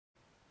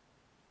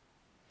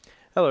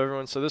Hello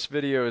everyone, so this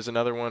video is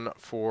another one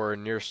for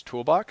NIRS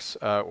Toolbox,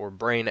 or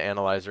Brain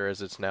AnalyzIR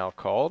as it's now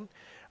called.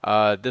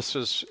 This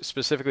was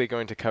specifically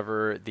going to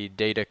cover the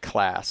data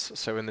class.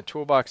 So in the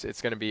toolbox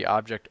it's going to be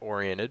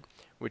object-oriented,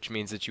 which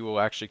means that you will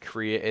actually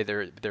create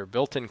they're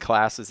built-in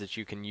classes that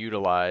you can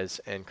utilize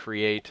and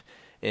create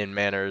in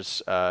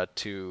manners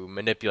to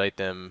manipulate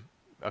them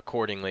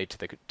accordingly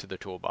to the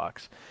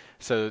toolbox.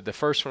 So the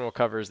first one we'll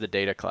cover is the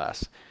data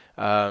class.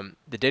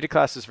 The data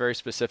class is very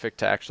specific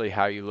to actually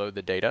how you load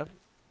the data.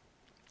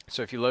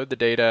 So if you load the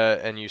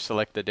data and you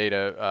select the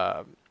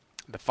data,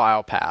 the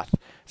file path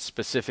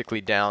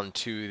specifically down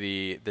to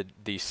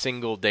the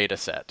single data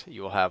set,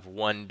 you will have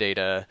one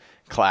data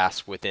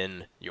class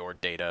within your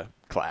data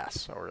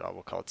class, or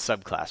we'll call it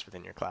subclass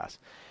within your class.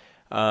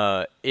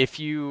 If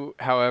you,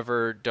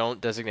 however,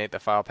 don't designate the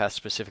file path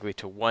specifically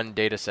to one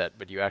data set,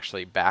 but you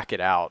actually back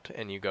it out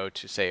and you go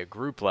to, say, a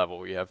group level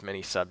where you have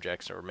many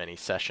subjects or many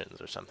sessions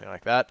or something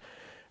like that,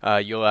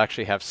 you'll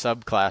actually have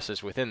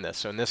subclasses within this.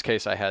 So in this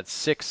case, I had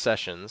 6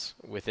 sessions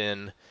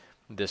within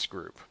this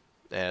group.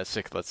 Let's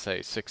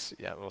say 6,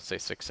 yeah, we'll say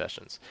 6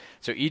 sessions.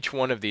 So each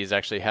one of these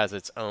actually has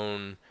its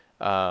own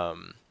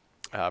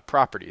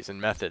properties and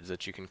methods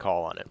that you can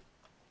call on it.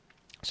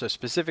 So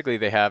specifically,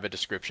 they have a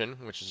description,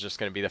 which is just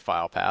going to be the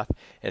file path.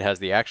 It has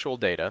the actual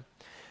data,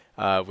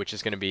 which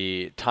is going to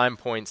be time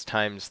points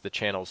times the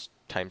channels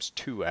times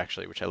 2,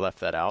 actually, which I left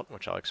that out,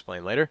 which I'll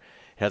explain later.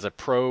 It has a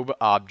probe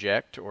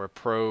object or a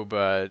probe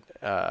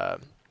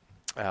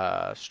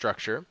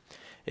structure.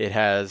 It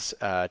has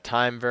a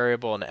time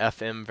variable, an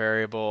FM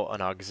variable,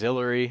 an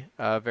auxiliary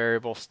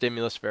variable,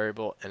 stimulus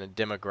variable, and a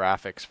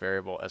demographics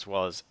variable, as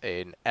well as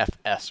an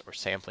FS or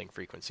sampling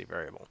frequency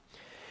variable.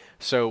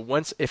 So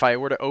if I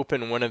were to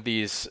open one of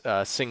these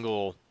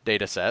single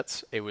data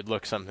sets, it would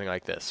look something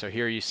like this. So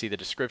here you see the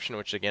description,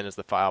 which again is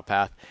the file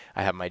path.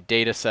 I have my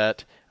data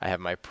set. I have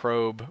my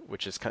probe,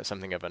 which is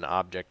something of an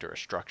object or a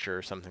structure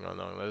or something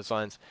along those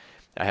lines.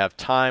 I have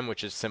time,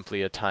 which is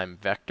simply a time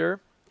vector.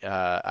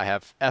 I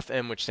have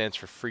FM, which stands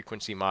for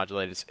frequency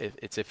modulated.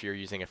 It's if you're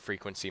using a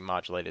frequency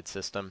modulated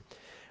system.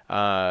 You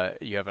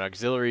have an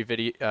auxiliary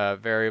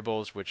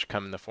variables, which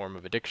come in the form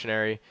of a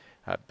dictionary,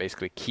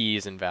 basically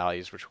keys and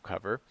values, which we'll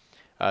cover.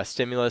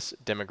 Stimulus,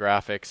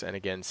 demographics, and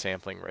again,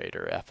 sampling rate,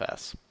 or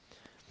FS.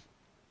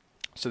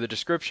 So the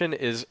description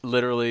is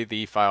literally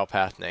the file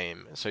path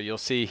name. So you'll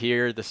see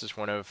here, this is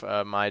one of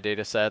my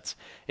data sets.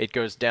 It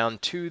goes down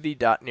to the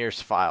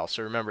 .NIRS file.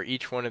 So remember,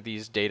 each one of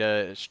these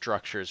data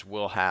structures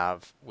will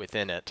have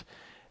within it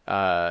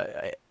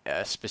a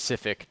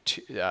specific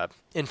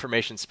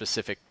information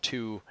specific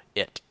to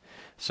it.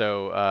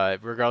 So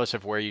regardless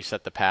of where you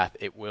set the path,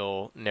 it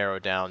will narrow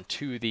down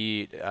to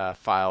the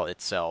file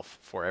itself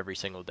for every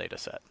single data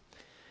set.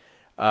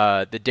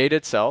 The data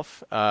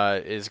itself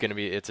is going to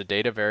be, it's a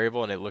data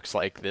variable, and it looks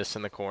like this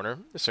in the corner.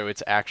 So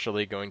it's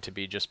actually going to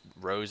be just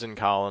rows and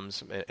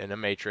columns in a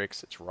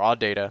matrix. It's raw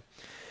data.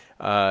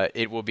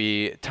 It will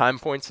be time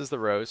points as the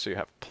rows, so you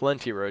have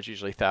plenty of rows,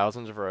 usually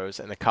thousands of rows,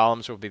 and the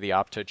columns will be the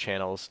optode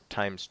channels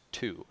times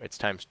 2. It's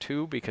times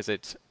 2 because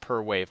it's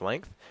per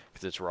wavelength,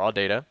 because it's raw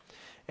data.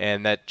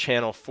 And that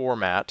channel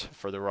format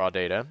for the raw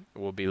data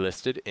will be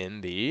listed in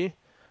the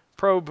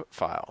probe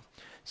file.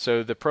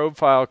 So the probe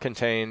file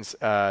contains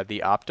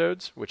the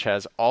optodes, which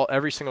has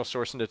every single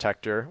source and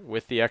detector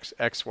with the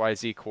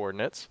XYZ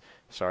coordinates.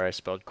 Sorry, I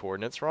spelled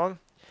coordinates wrong.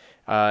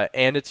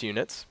 And its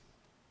units.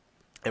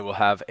 It will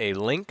have a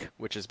link,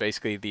 which is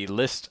basically the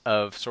list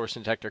of source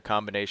and detector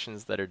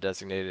combinations that are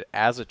designated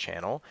as a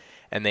channel,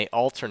 and they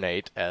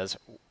alternate as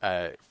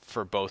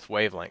for both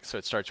wavelengths. So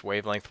it starts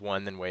wavelength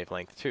 1, then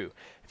wavelength 2.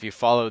 If you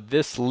follow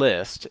this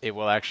list, it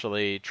will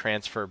actually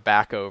transfer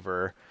back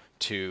over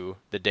to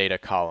the data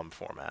column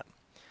format.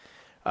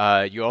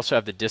 You also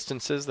have the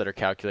distances that are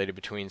calculated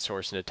between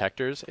source and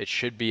detectors. It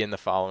should be in the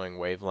following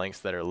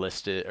wavelengths that are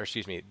listed, or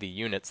excuse me, the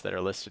units that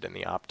are listed in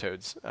the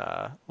optodes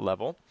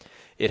level.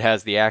 It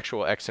has the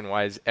actual X and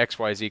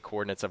XYZ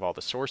coordinates of all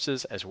the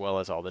sources as well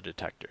as all the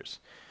detectors.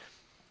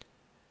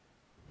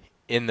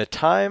 In the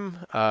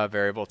time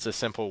variable, it's a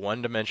simple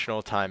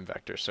one-dimensional time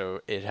vector.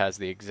 So it has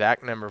the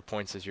exact number of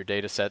points as your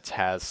data sets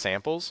has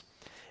samples,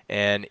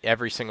 and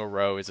every single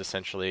row is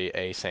essentially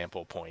a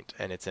sample point,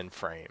 and it's in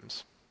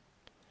frames.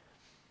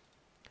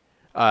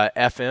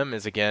 FM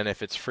is, again,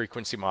 if it's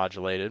frequency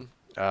modulated.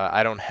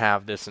 I don't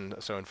have this, and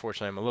so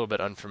unfortunately I'm a little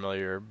bit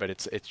unfamiliar, but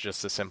it's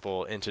just a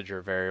simple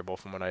integer variable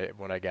from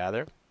what I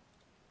gather.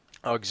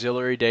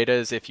 Auxiliary data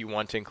is if you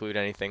want to include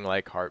anything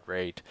like heart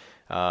rate,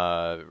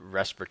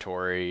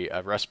 respiratory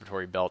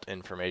belt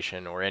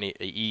information, or any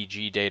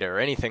EEG data or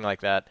anything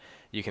like that.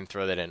 You can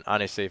throw that in.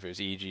 Honestly, if it was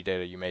EEG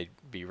data, you may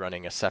be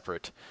running a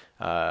separate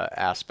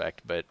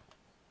aspect, but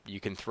you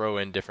can throw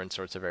in different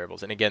sorts of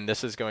variables. And again,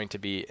 this is going to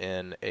be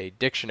in a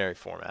dictionary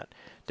format.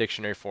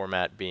 Dictionary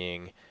format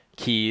being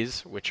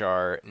keys, which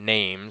are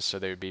names, so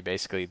they would be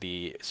basically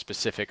the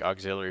specific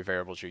auxiliary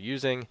variables you're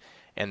using,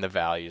 and the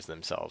values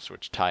themselves,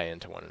 which tie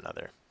into one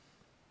another.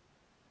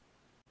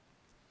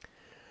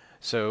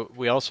 So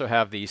we also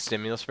have the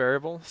stimulus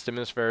variable.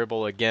 Stimulus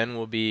variable again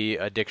will be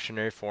a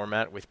dictionary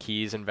format with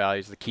keys and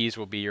values. The keys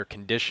will be your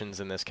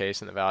conditions in this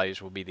case, and the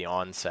values will be the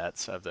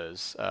onsets of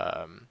those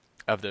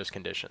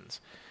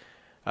conditions.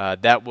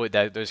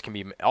 Those can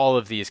be, all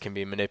of these can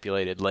be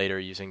manipulated later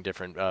using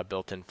different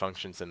built-in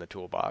functions in the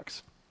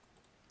toolbox.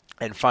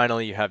 And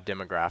finally, you have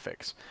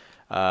demographics.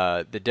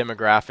 The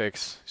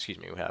demographics, excuse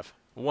me, we have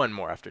one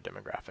more after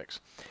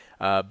demographics.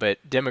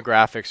 But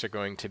demographics are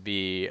going to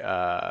be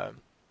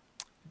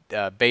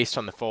based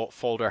on the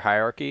folder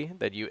hierarchy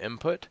that you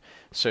input.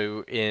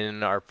 So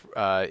in our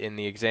in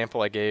the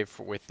example I gave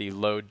with the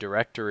load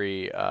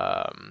directory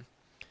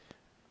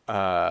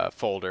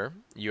folder,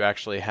 you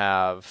actually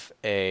have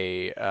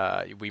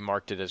we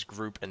marked it as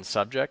group and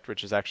subject,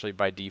 which is actually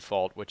by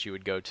default what you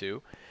would go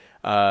to.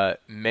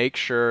 Make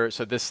sure,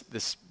 so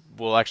this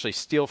will actually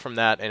steal from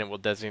that, and it will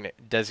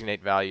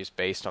designate values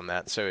based on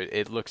that. So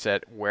it looks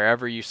at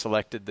wherever you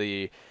selected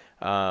the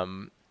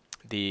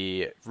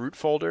root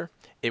folder,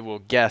 it will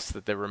guess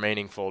that the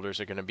remaining folders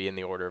are going to be in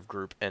the order of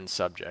group and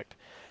subject.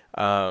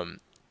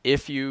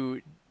 If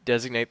you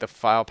designate the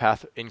file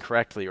path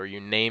incorrectly or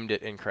you named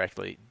it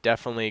incorrectly,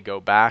 definitely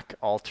go back,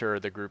 alter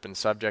the group and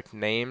subject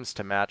names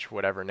to match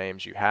whatever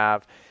names you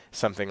have.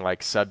 Something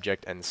like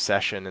subject and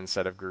session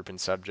instead of group and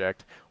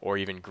subject, or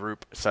even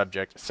group,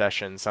 subject,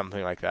 session,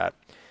 something like that.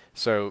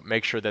 So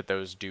make sure that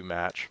those do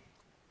match.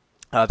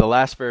 The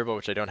last variable,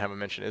 which I don't have a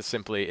mention, is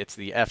simply, it's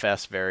the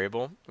fs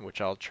variable,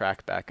 which I'll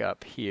track back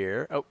up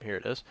here. Oh, here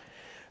it is.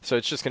 So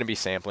it's just going to be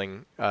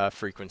sampling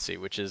frequency,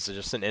 which is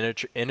just an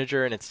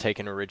integer, and it's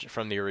taken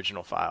from the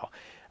original file.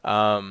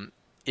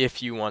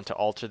 If you want to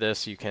alter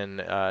this, you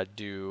can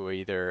do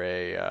either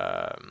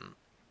a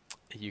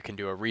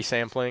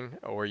resampling,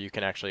 or you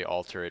can actually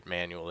alter it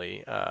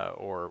manually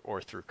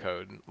or through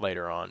code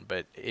later on,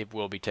 but it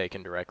will be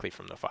taken directly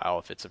from the file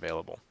if it's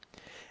available.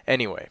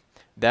 Anyway,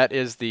 that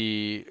is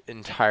the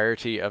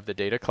entirety of the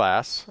data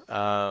class.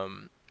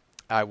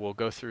 I will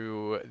go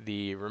through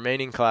the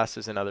remaining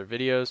classes in other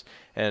videos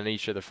and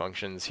each of the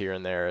functions here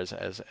and there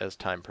as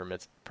time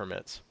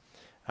permits.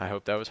 I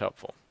hope that was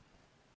helpful.